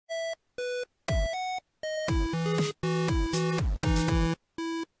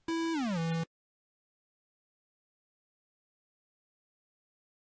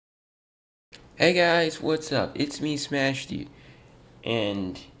Hey guys, what's up? It's me, Smashdude,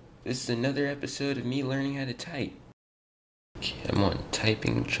 and this is another episode of me learning how to type. Okay, I'm on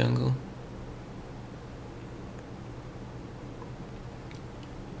Typing Jungle.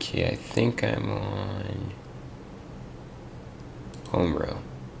 Okay, I think I'm on Home Row.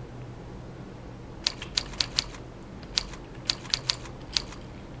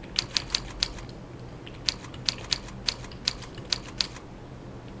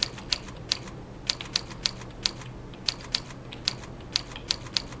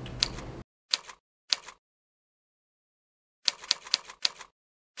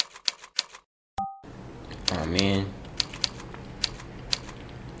 Oh man.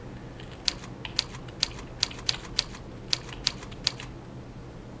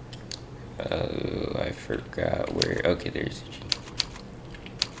 Oh, I forgot where. Okay, there's a G.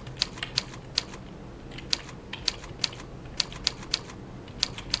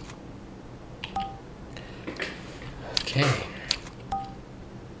 Okay.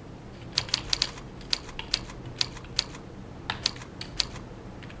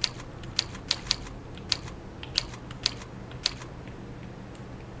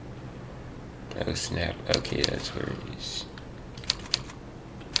 Oh snap. Okay, that's where it is.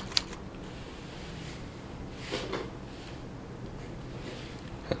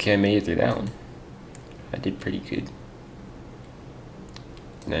 Okay, I made it through that one. I did pretty good.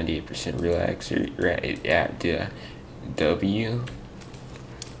 98% relaxer. Right, yeah, W.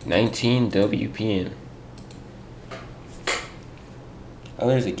 19 WPM. Oh,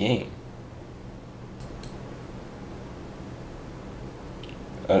 there's a game.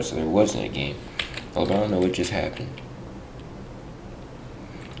 Oh, so there wasn't a game. Hold on, I don't know what just happened.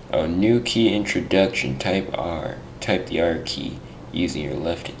 Oh, new key introduction. Type R. Type the R key using your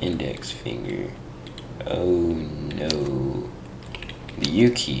left index finger. Oh no. The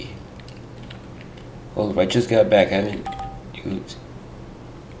U key. Hold up, I just got back. I haven't. Oops.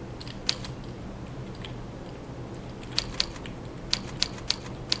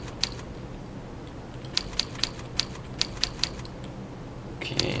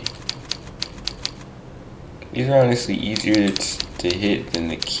 Okay. These are honestly easier to hit than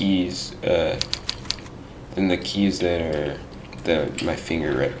the keys. Than the keys that my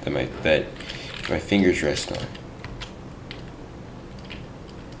fingers rest on.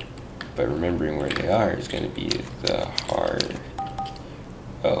 But remembering where they are is going to be the hard.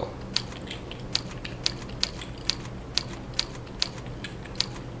 Oh.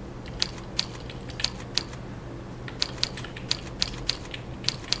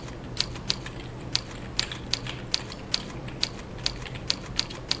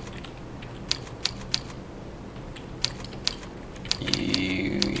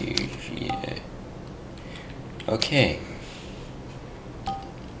 Yeah. Okay.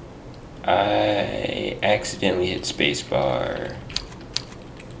 I accidentally hit spacebar.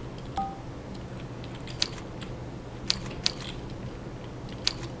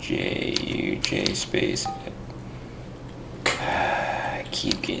 J space. I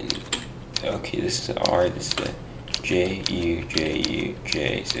keep getting. Okay, this is R. This is the J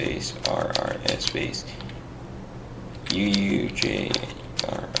space R space J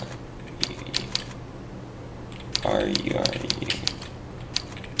R U.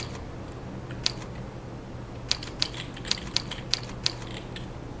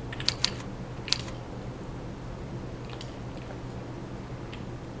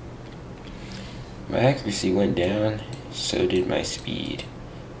 My accuracy went down, so did my speed.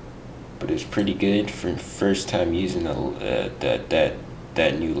 But it was pretty good for first time using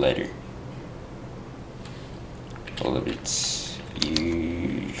that new letter. All of its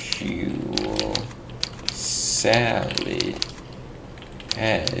usual salad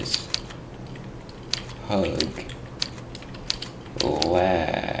has hug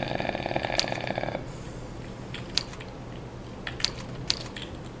laugh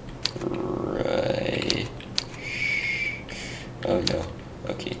right. Oh no.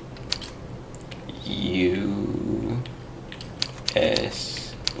 Okay. U.S.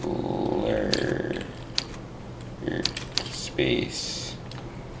 Lur space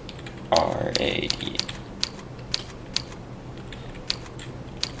R.A.D.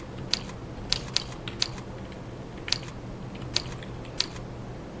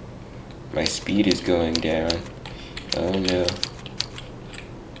 My speed is going down. Oh no.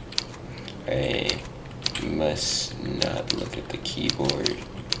 I must not look at the keyboard.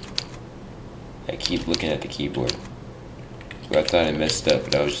 I keep looking at the keyboard. Well, I thought I messed up,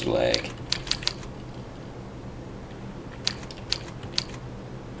 but that was just lag.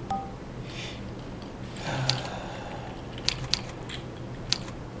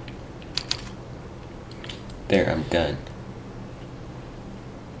 There, I'm done.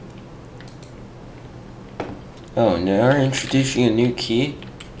 Oh, now we're introducing a new key.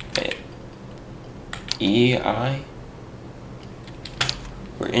 EI.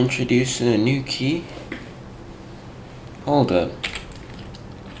 We're introducing a new key. Hold up.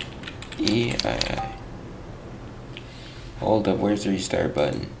 EI. Hold up, where's the restart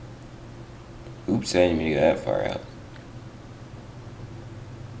button? Oops, I didn't even go that far out.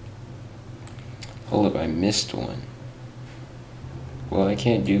 Hold up, I missed one. Well, I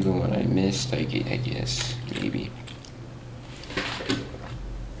can't do the one I missed, I guess. Maybe.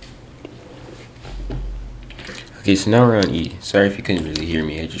 Okay, so now we're on E. Sorry if you couldn't really hear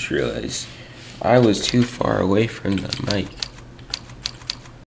me, I just realized I was too far away from the mic.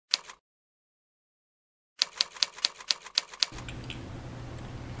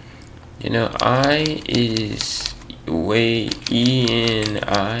 You know, I is way E and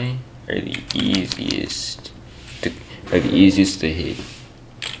I are the easiest to hit.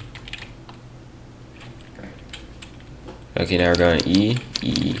 Okay, now we're going E,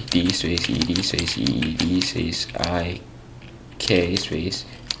 E, D space, E, D space, E, D space, I, K space,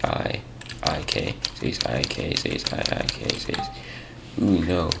 I, K space, I, K space, I, K space. Ooh,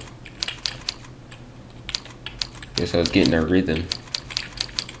 no. Guess I was getting a rhythm.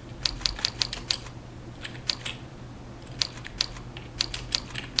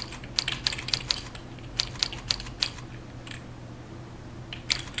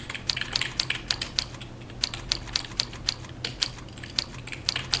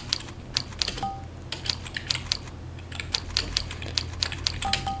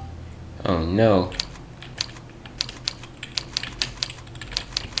 Oh no.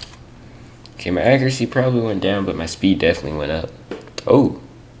 Okay, my accuracy probably went down, but my speed definitely went up. Oh.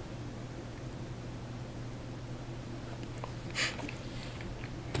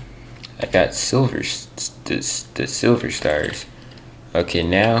 I got the silver stars. Okay,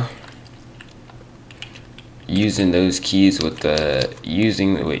 now using those keys with the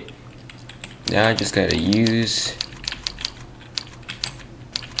now I just gotta use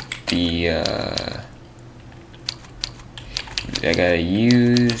the I gotta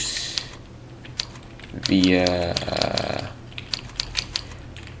use the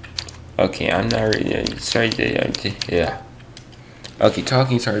okay, I'm not really sorry. Yeah. Okay,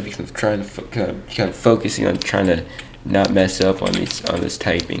 talking's hard because I'm trying to kind of focusing on trying to not mess up on this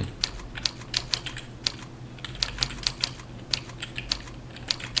typing.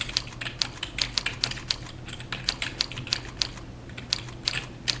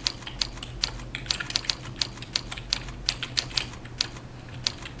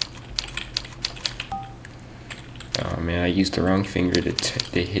 Oh man, I used the wrong finger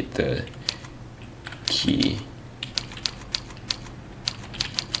to hit the key.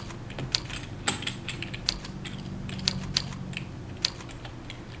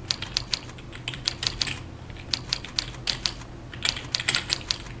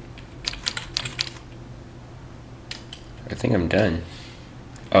 I think I'm done.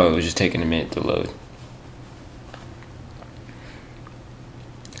 Oh, it was just taking a minute to load.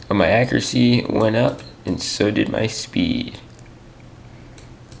 Oh, my accuracy went up, and so did my speed.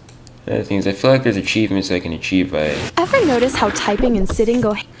 Other things, I feel like there's achievements I can achieve by... Ever notice how typing and sitting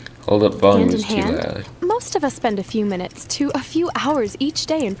go Hold up, volume hand in is too hand? loud. Most of us spend a few minutes to a few hours each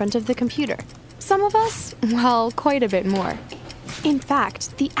day in front of the computer. Some of us, well, quite a bit more. In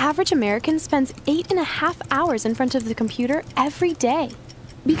fact, the average American spends 8.5 hours in front of the computer every day.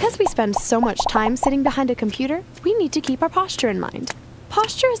 Because we spend so much time sitting behind a computer, we need to keep our posture in mind.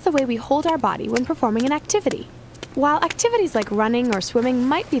 Posture is the way we hold our body when performing an activity. While activities like running or swimming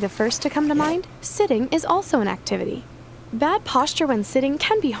might be the first to come to mind, sitting is also an activity. Bad posture when sitting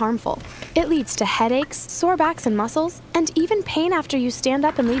can be harmful. It leads to headaches, sore backs and muscles, and even pain after you stand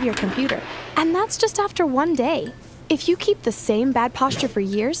up and leave your computer. And that's just after one day. If you keep the same bad posture for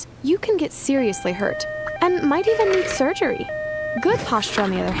years, you can get seriously hurt and might even need surgery. Good posture,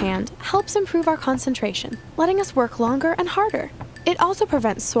 on the other hand, helps improve our concentration, letting us work longer and harder. It also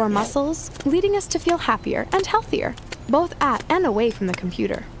prevents sore muscles, leading us to feel happier and healthier, both at and away from the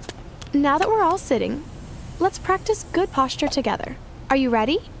computer. Now that we're all sitting, let's practice good posture together. Are you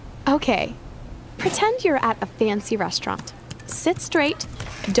ready? Okay. Pretend you're at a fancy restaurant. Sit straight,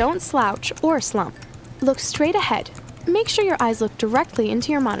 don't slouch or slump. Look straight ahead. Make sure your eyes look directly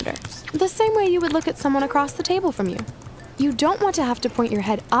into your monitor, the same way you would look at someone across the table from you. You don't want to have to point your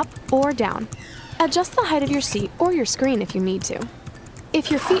head up or down. Adjust the height of your seat or your screen if you need to. If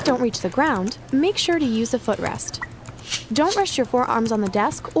your feet don't reach the ground, make sure to use a footrest. Don't rest your forearms on the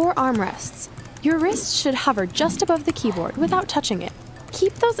desk or armrests. Your wrists should hover just above the keyboard without touching it.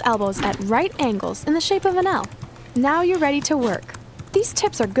 Keep those elbows at right angles in the shape of an L. Now you're ready to work. These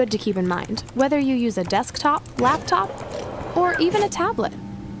tips are good to keep in mind, whether you use a desktop, laptop, or even a tablet.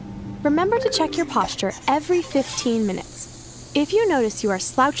 Remember to check your posture every 15 minutes. If you notice you are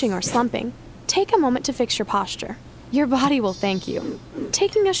slouching or slumping, take a moment to fix your posture. Your body will thank you.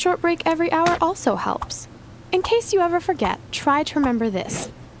 Taking a short break every hour also helps. In case you ever forget, try to remember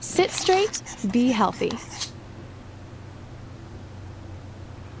this. Sit straight, be healthy.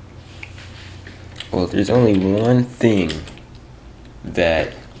 Well, there's only one thing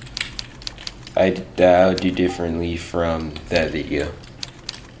that I'll do differently from that video.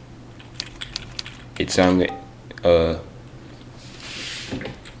 It's something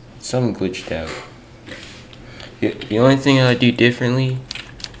glitched out. The only thing I'd do differently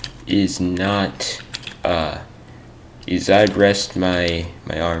is I'd rest my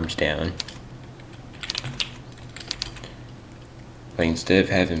arms down. Like, instead of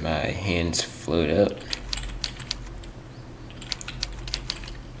having my hands float up.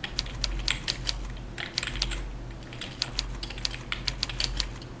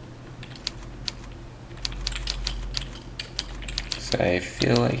 So I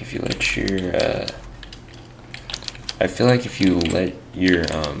feel like if you let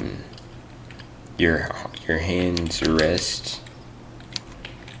your hands rest,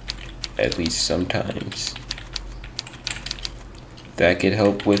 at least sometimes, that could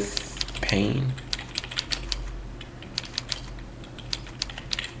help with pain.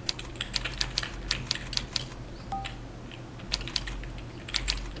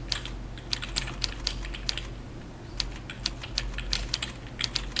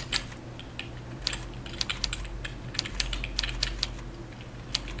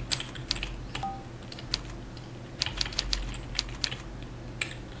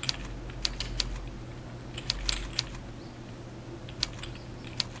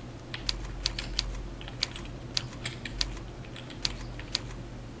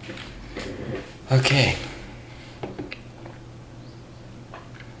 Okay.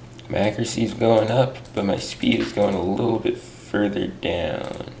 My accuracy is going up, but my speed is going a little bit further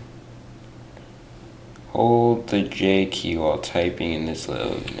down. Hold the J key while typing in this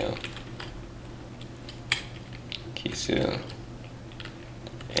level, no. Okay, so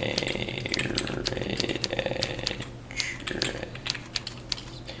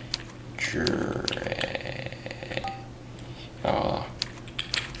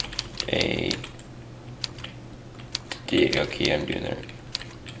okay, I'm doing that.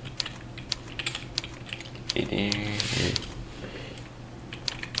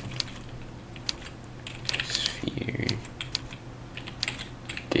 Sphere.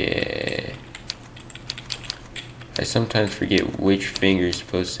 I sometimes forget which finger is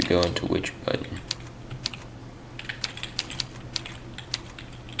supposed to go into which button.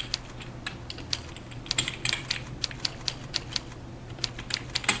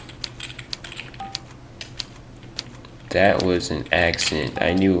 That was an accident.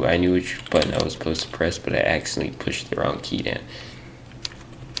 I knew which button I was supposed to press, but I accidentally pushed the wrong key down.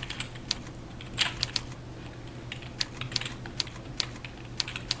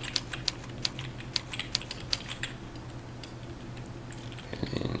 And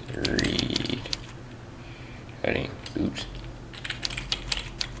then read. Cutting. Oops.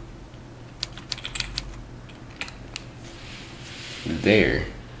 There.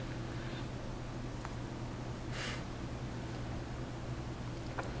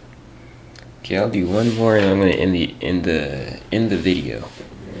 Okay, I'll do one more and I'm gonna end the video.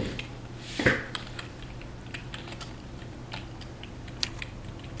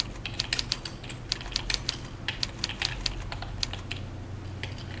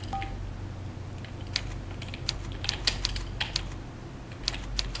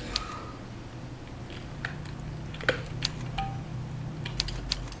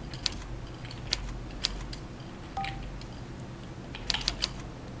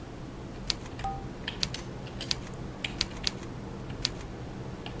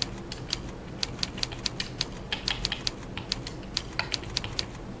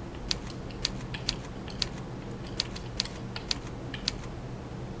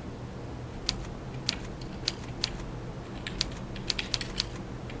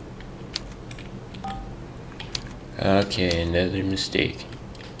 Okay, another mistake.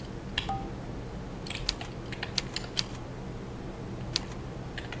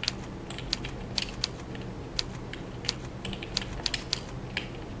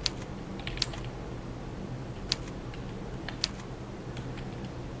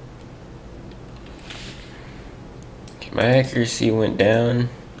 Okay, my accuracy went down,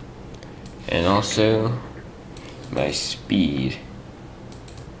 and also my speed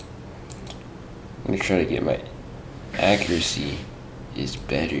me try to get my accuracy is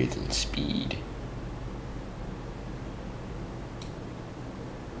better than speed.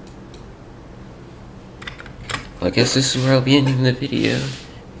 Well, I guess this is where I'll be ending the video.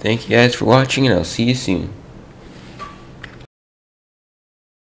 Thank you guys for watching, and I'll see you soon.